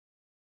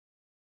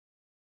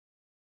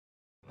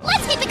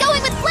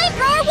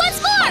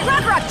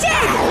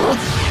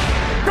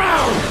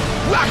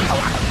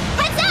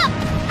Heads up!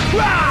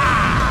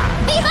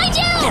 Behind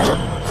you!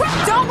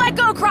 Don't let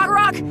go,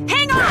 Krokorok!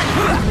 Hang on!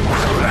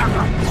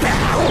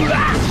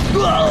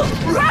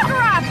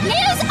 Krokorok!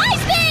 Use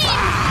Ice Beam!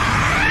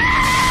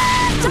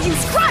 Don't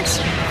use Crunch!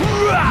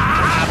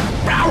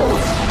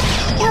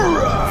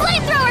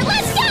 Flamethrower,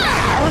 let's go!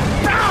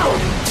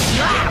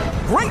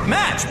 Great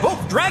match, both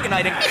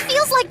Dragonite and... It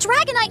feels like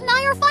Dragonite and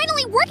I are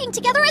finally working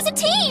together as a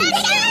team!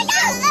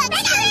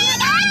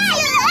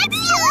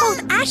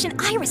 Both Ash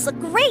and Iris look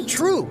great.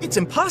 True, it's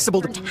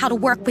impossible to... How to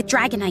work with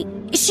Dragonite.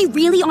 Is she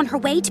really on her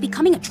way to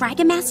becoming a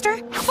Dragon Master?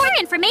 For your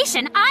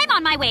information, I'm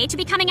on my way to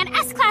becoming an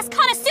S-Class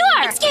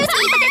connoisseur! Excuse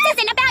me, but this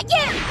isn't about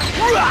you!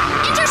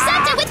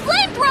 Intercept it with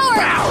Flamethrower!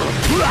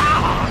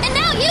 And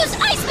now use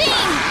Ice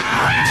Beam!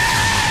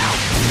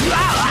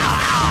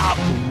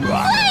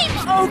 Flame!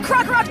 Oh,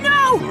 Krokorok,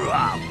 no!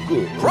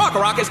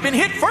 Krokorok has been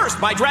hit first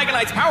by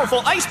Dragonite's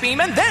powerful Ice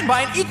Beam and then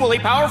by an equally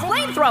powerful...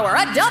 Flamethrower,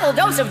 a double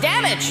dose of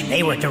damage!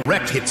 They were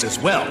direct hits as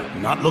well.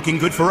 Not looking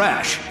good for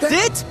Ash. That's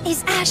it?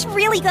 Is Ash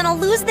really gonna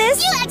lose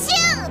this? You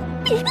too!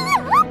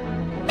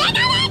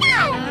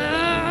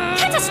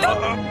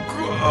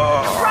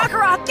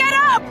 Krokorok, get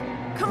up!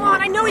 Come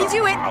on, I know you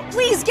do it!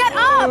 Please, get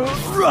up!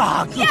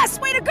 Yes,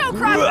 way to go,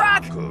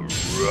 Krokorok!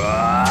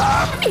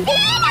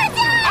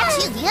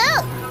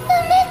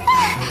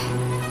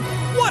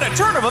 What a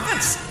turn of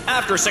events!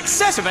 After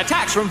successive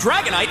attacks from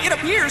Dragonite, it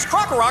appears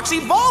Krokorok's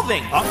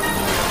evolving!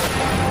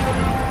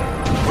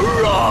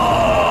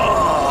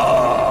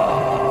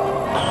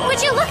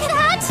 Would you look at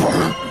that?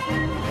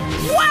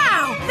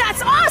 Wow,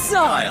 that's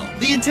awesome!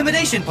 The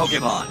intimidation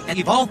Pokemon, an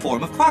evolved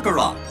form of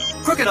Krokorok.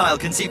 Krookodile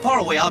can see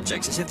faraway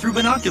objects as if through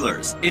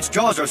binoculars. Its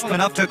jaws are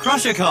spun up to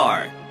crush a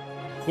car.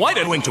 Quite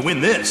a wing to win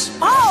this.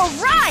 All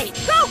right,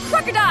 go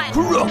Krookodile!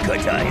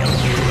 Krookodile.